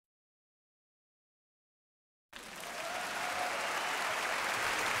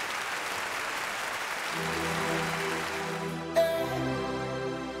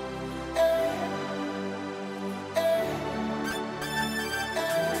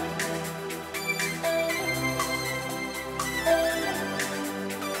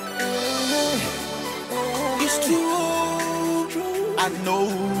I know,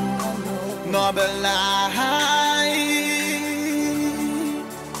 no be lie.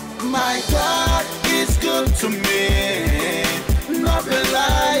 My God is good to me, no be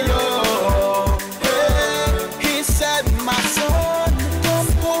lie. Oh, hey, He said, my son,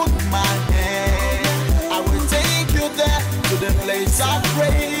 come hold my hand. I will take you there to the place of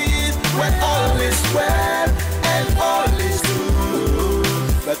praise, where all is well and all is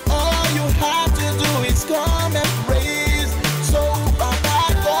good. But all you have to do is come and praise. So, Baba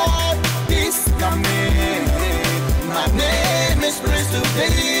God, this is my name. My name is Prince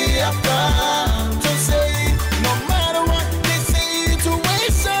today. I've come to say, no matter what they say to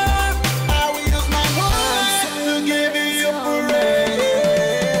waste, I will use my voice to give you praise.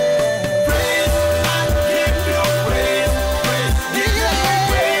 Praise, I give you praise. Praise, give you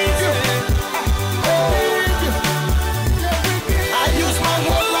praise. I use my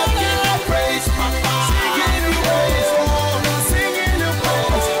whole life, give you praise, Papa. Give you praise, singing your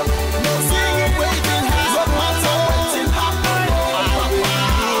praise. No singing, waiting, no matter what's happening. I will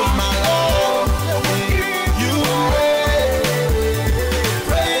use my Lord. You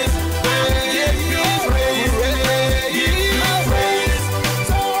praise, give you praise, give you praise.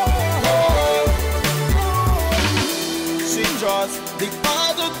 See, just the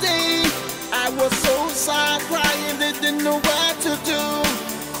other day, I was so sad, crying, they didn't know what to do.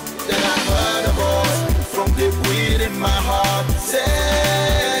 Then I heard a voice from deep within my heart saying,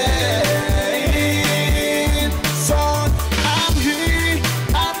 son, I'm here,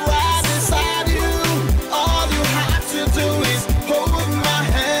 I'm right beside you. All you have to do is hold my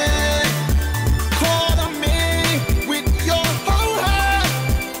hand, call on me with your whole heart,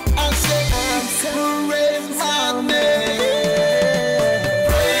 and say, praise my name.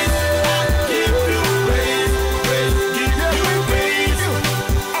 Praise, I give you praise, praise, give you praise.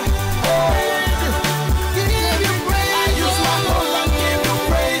 Give you praise. I use my whole life, give you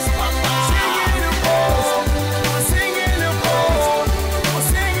praise, Papa. Singing the praise,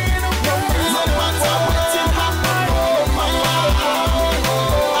 singing the praise. No matter what's happening, oh my Lord,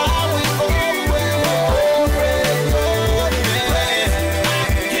 I will always praise your name. Praise, I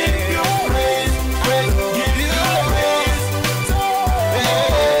give you praise, praise, give you praise.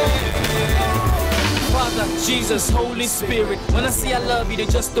 Father, Jesus, Holy Spirit. When I say I love you, they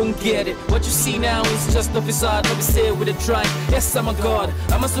just don't get it. What you see now is just a facade, let me say it with a try. Yes, I'm a God,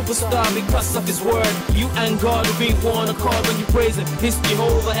 I'm a superstar because of His word. You and God will be one accord when you praise Him. He's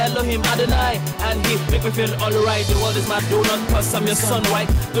Jehovah, Elohim, Adonai, and He make me feel alright. The world is my donut, cause I'm your son, right?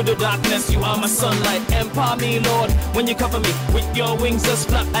 Through the darkness, you are my sunlight. Empower me, Lord, when you cover me with your wings, just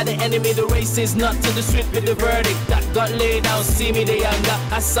flap at the enemy. The race is not to the street with the verdict that got laid down. See me, the anger.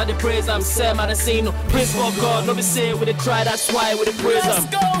 I saw the praise, I'm Sema Tecino. Prince4God, let me say it with a try, that's why with the praise. Let's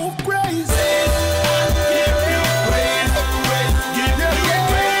go, praise.